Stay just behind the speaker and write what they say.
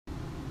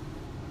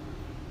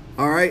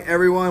All right,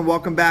 everyone,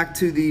 welcome back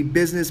to the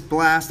Business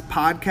Blast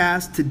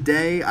podcast.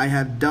 Today, I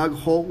have Doug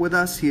Holt with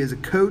us. He is a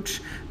coach,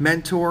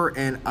 mentor,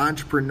 and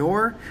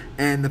entrepreneur.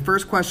 And the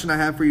first question I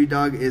have for you,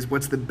 Doug, is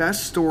what's the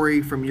best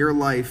story from your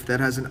life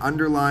that has an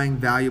underlying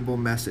valuable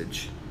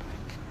message?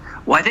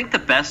 Well, I think the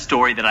best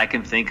story that I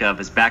can think of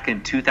is back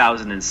in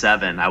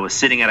 2007. I was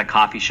sitting at a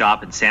coffee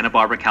shop in Santa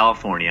Barbara,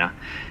 California,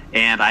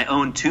 and I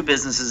owned two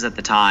businesses at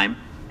the time.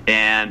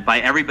 And by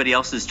everybody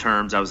else's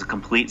terms, I was a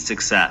complete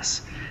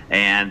success.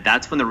 And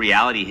that's when the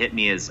reality hit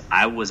me is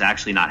I was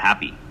actually not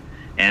happy.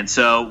 And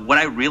so what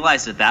I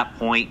realized at that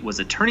point was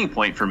a turning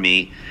point for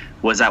me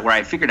was that where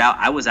I figured out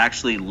I was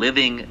actually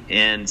living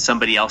in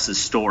somebody else's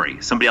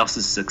story, somebody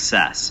else's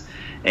success.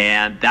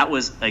 And that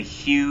was a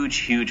huge,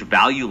 huge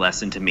value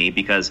lesson to me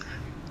because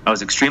I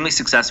was extremely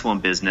successful in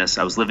business.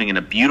 I was living in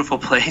a beautiful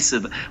place,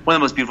 one of the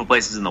most beautiful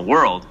places in the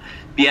world,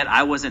 but yet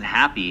I wasn't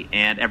happy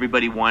and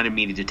everybody wanted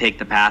me to take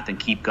the path and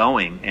keep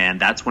going. And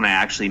that's when I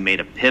actually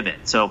made a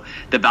pivot. So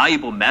the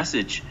valuable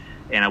message,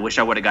 and I wish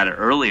I would have got it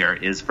earlier,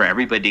 is for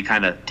everybody to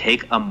kind of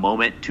take a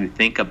moment to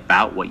think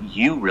about what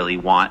you really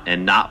want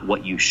and not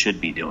what you should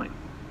be doing.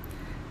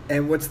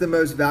 And what's the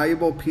most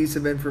valuable piece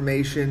of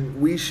information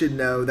we should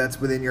know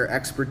that's within your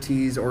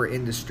expertise or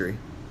industry?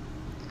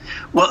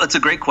 Well, it's a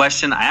great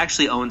question. I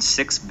actually own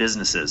 6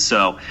 businesses,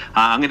 so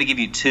I'm going to give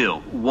you 2.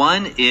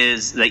 One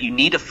is that you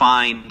need to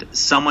find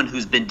someone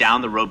who's been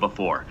down the road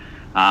before,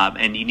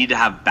 and you need to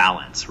have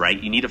balance, right?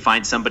 You need to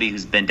find somebody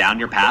who's been down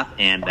your path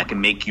and that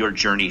can make your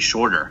journey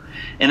shorter.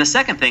 And the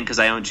second thing, because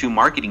I own 2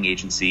 marketing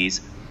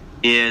agencies,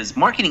 is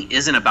marketing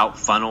isn't about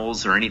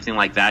funnels or anything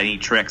like that, any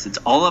tricks. It's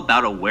all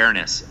about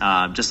awareness,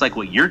 just like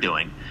what you're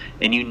doing.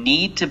 And you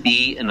need to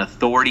be an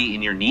authority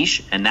in your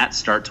niche, and that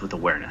starts with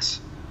awareness.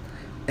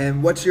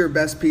 And what's your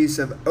best piece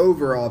of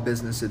overall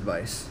business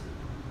advice?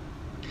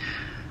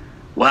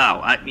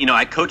 Wow,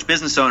 I coach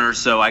business owners,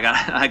 so I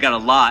got a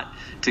lot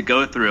to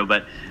go through.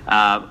 But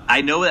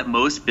I know that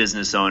most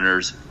business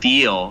owners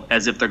feel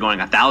as if they're going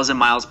 1,000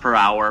 miles per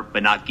hour,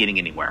 but not getting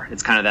anywhere.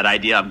 It's kind of that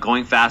idea of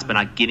going fast, but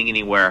not getting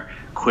anywhere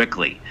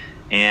quickly.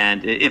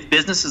 And if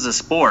business is a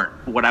sport,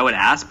 what I would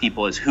ask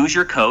people is, who's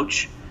your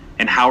coach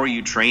and how are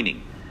you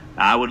training?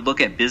 I would look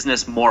at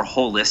business more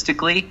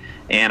holistically,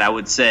 and I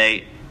would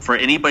say, for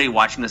anybody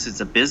watching this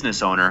as a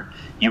business owner,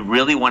 you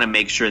really want to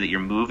make sure that you're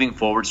moving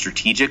forward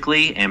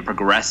strategically and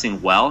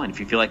progressing well. And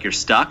if you feel like you're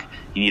stuck,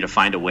 you need to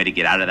find a way to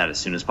get out of that as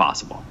soon as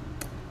possible.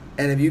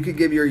 And if you could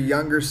give your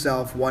younger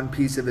self one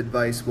piece of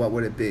advice, what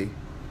would it be?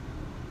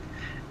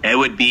 It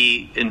would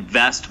be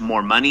invest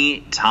more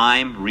money,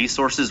 time,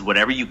 resources,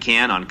 whatever you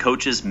can on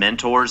coaches,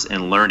 mentors,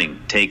 and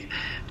learning. Take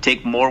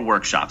more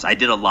workshops. I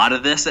did a lot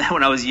of this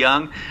when I was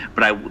young,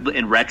 but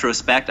in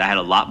retrospect, I had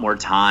a lot more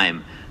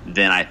time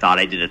than I thought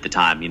I did at the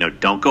time.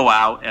 Don't go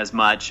out as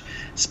much,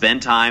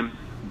 spend time,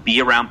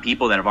 be around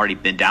people that have already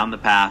been down the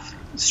path,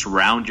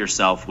 surround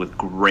yourself with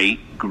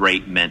great,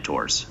 great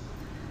mentors.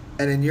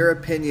 And in your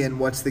opinion,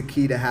 what's the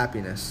key to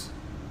happiness?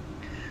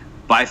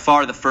 By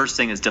far, the first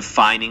thing is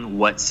defining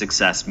what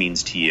success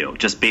means to you.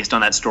 Just based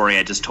on that story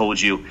I just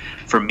told you,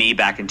 for me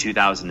back in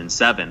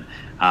 2007,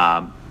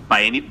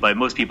 by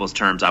most people's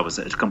terms, I was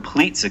a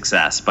complete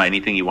success by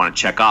anything you want to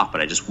check off,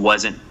 but I just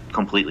wasn't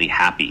completely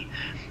happy.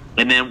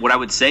 And then what I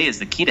would say is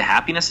the key to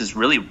happiness is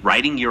really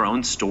writing your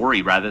own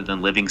story rather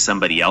than living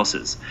somebody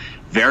else's.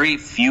 Very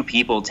few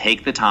people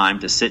take the time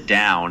to sit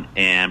down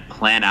and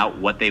plan out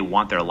what they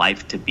want their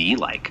life to be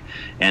like.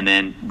 And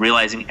then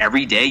realizing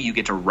every day you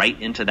get to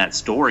write into that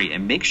story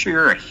and make sure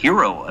you're a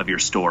hero of your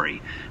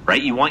story,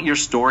 right? You want your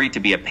story to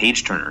be a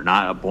page turner,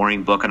 not a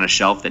boring book on a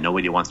shelf that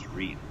nobody wants to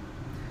read.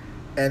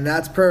 And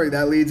that's perfect.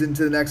 That leads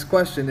into the next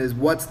question is,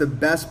 what's the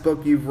best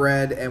book you've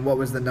read and what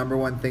was the number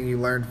one thing you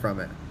learned from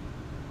it?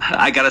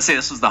 I gotta say,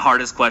 this was the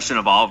hardest question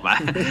of all of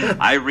mine.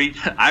 I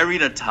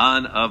read a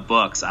ton of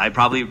books. I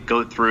probably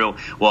go through,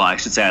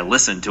 I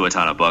listen to a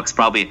ton of books,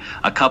 probably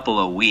a couple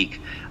a week.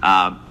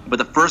 But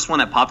the first one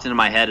that popped into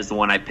my head is the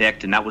one I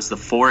picked, and that was The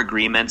 4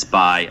 Agreements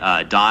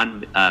by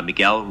Don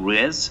Miguel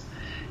Ruiz.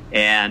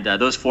 And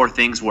those 4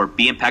 things were: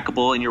 be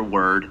impeccable in your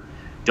word,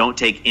 don't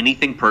take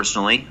anything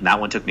personally. And that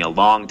one took me a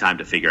long time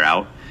to figure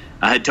out.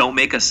 Don't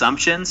make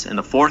assumptions. And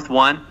the 4th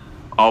one,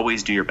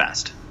 always do your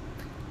best.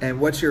 And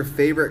what's your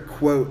favorite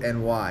quote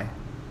and why?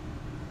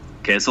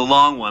 Okay, it's a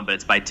long one, but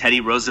it's by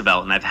Teddy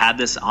Roosevelt, and I've had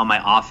this on my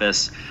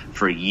office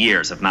for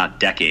years, if not a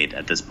decade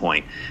at this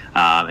point.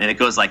 And it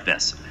goes like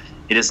this: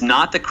 it is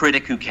not the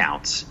critic who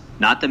counts,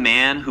 not the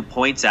man who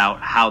points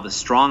out how the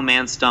strong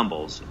man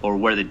stumbles or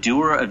where the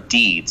doer of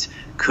deeds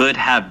could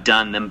have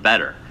done them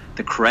better.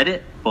 The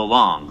credit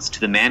belongs to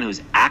the man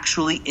who's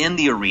actually in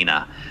the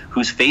arena,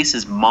 whose face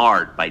is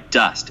marred by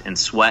dust and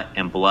sweat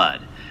and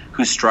blood,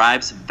 who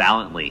strives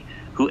valiantly,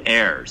 who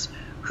errs,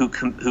 who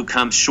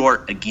comes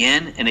short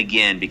again and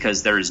again,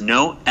 because there is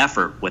no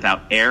effort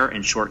without error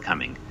and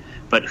shortcoming,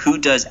 but who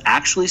does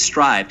actually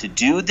strive to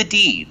do the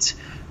deeds,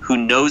 who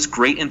knows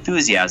great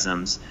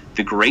enthusiasms,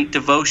 the great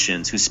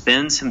devotions, who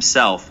spends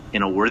himself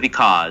in a worthy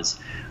cause,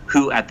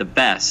 who at the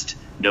best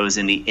knows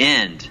in the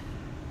end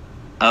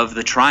of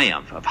the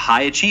triumph, of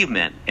high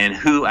achievement, and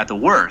who, at the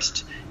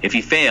worst, if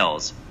he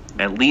fails,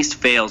 at least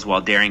fails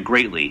while daring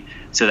greatly,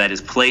 so that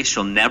his place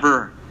shall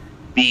never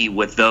be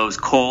with those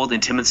cold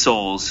and timid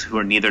souls who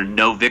are neither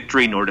know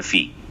victory nor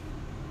defeat.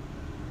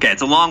 Okay,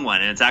 it's a long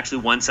one, and it's actually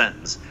one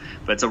sentence,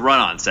 but it's a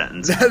run-on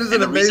sentence. That is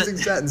an amazing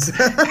sentence.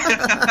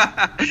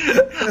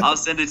 I'll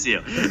send it to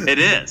you. It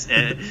is.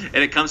 And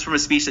it comes from a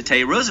speech that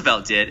Teddy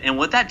Roosevelt did. And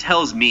what that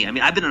tells me, I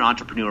mean, I've been an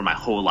entrepreneur my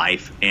whole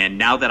life, and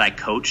now that I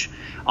coach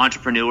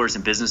entrepreneurs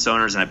and business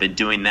owners, and I've been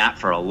doing that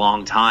for a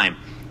long time,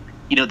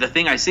 you know, the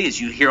thing I see is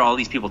you hear all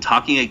these people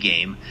talking a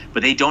game,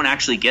 but they don't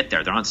actually get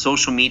there. They're on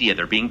social media.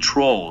 They're being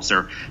trolls.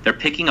 They're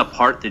picking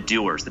apart the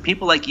doers. The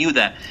people like you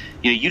that,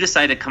 you know, you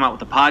decided to come out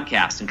with a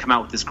podcast and come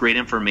out with this great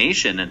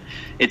information. And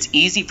it's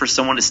easy for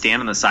someone to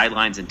stand on the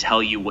sidelines and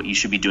tell you what you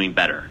should be doing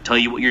better, tell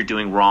you what you're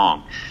doing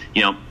wrong,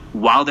 you know,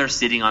 while they're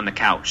sitting on the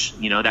couch,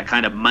 you know, that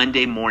kind of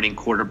Monday morning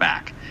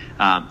quarterback.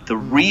 The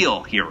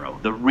real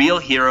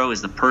hero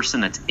is the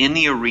person that's in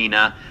the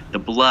arena, the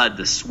blood,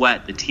 the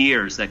sweat, the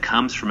tears that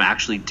comes from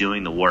actually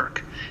doing the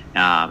work.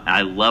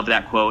 I love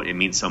that quote. It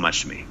means so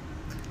much to me.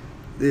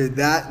 Dude,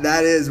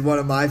 that is one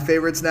of my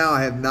favorites now.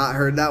 I have not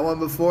heard that one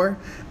before.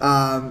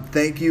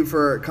 Thank you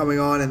for coming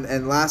on.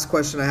 And last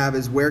question I have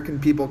is, where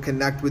can people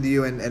connect with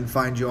you and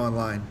find you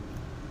online?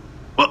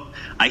 Well,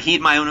 I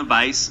heed my own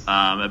advice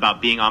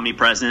about being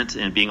omnipresent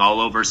and being all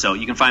over. So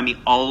you can find me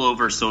all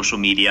over social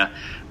media.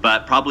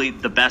 But probably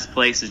the best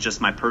place is just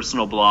my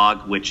personal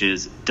blog, which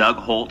is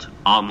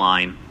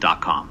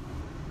DougHoltOnline.com.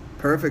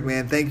 Perfect,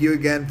 man. Thank you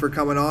again for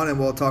coming on, and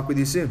we'll talk with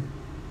you soon.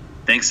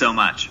 Thanks so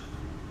much.